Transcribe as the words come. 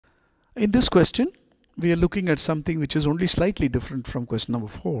In this question, we are looking at something which is only slightly different from question number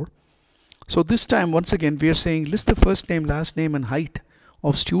 4. So this time, once again, we are saying list the first name, last name and height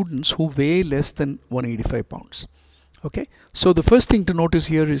of students who weigh less than 185 pounds. Okay, so the first thing to notice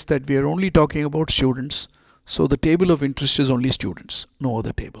here is that we are only talking about students. So the table of interest is only students, no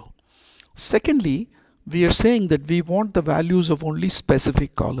other table. Secondly, we are saying that we want the values of only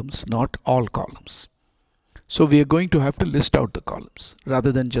specific columns, not all columns. So we are going to have to list out the columns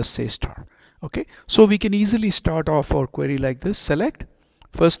rather than just say star. Okay, so we can easily start off our query like this. Select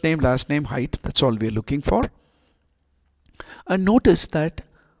first name, last name, height. That's all we are looking for. And notice that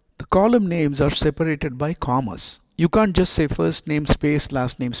the column names are separated by commas. You can't just say first name space,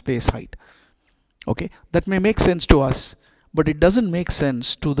 last name space, height. Okay, that may make sense to us, but it doesn't make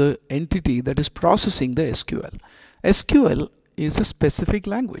sense to the entity that is processing the SQL. SQL is a specific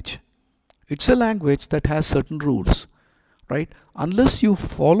language. It's a language that has certain rules, right? Unless you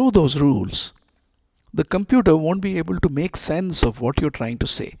follow those rules, the computer won't be able to make sense of what you're trying to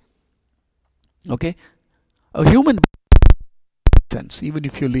say. Okay, a human makes sense even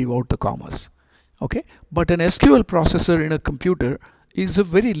if you leave out the commas. Okay, but an SQL processor in a computer is a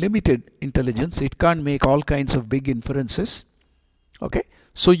very limited intelligence. It can't make all kinds of big inferences. Okay,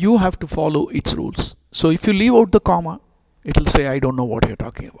 so you have to follow its rules. So if you leave out the comma, it will say I don't know what you're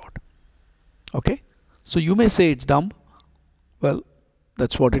talking about. Okay, so you may say it's dumb. Well,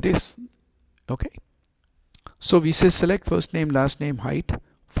 that's what it is. Okay, so we say select first name, last name, height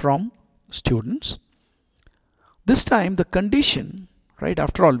from students. This time the condition, right,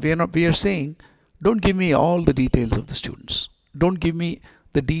 after all we are saying don't give me all the details of the students, don't give me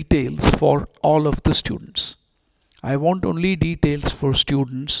the details for all of the students. I want only details for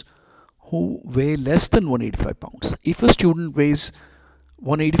students who weigh less than 185 pounds. If a student weighs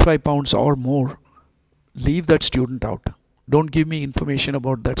 185 pounds or more, leave that student out. Don't give me information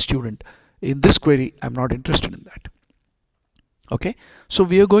about that student. In this query, I'm not interested in that. Okay, so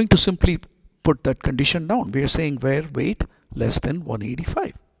we are going to simply put that condition down. We are saying where weight less than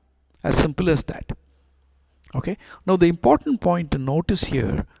 185. As simple as that. Okay, now the important point to notice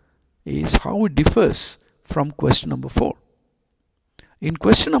here is how it differs from question number 4. In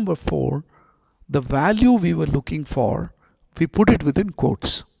question number 4, the value we were looking for, we put it within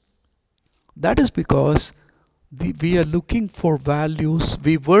quotes. That is because we were looking for values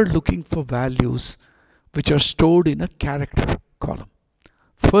which are stored in a character column.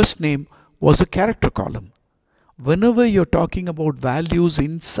 First name was a character column. Whenever you're talking about values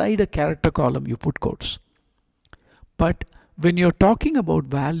inside a character column, you put quotes. But when you're talking about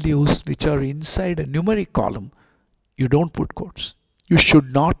values which are inside a numeric column, you don't put quotes. You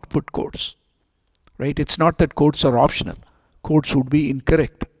should not put quotes. Right? It's not that quotes are optional. Quotes would be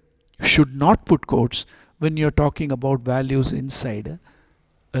incorrect. You should not put quotes when you're talking about values inside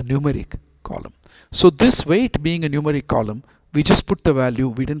a numeric column. So this weight being a numeric column, we just put the value,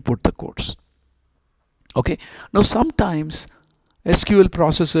 we didn't put the quotes. Okay. Now sometimes SQL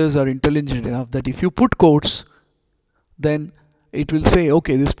processors are intelligent enough that if you put quotes, then it will say,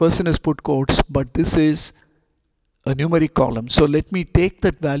 okay, this person has put quotes, but this is a numeric column. So let me take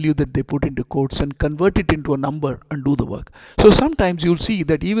that value that they put into quotes and convert it into a number and do the work. So sometimes you'll see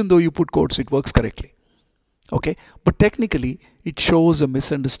that even though you put quotes, it works correctly. Okay, but technically it shows a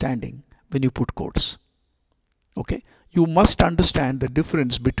misunderstanding when you put quotes. Okay, you must understand the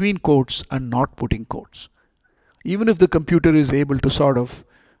difference between quotes and not putting quotes. Even if the computer is able to sort of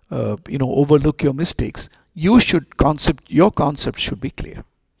overlook your mistakes, your concept should be clear.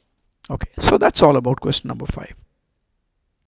 Okay, so that's all about question number 5.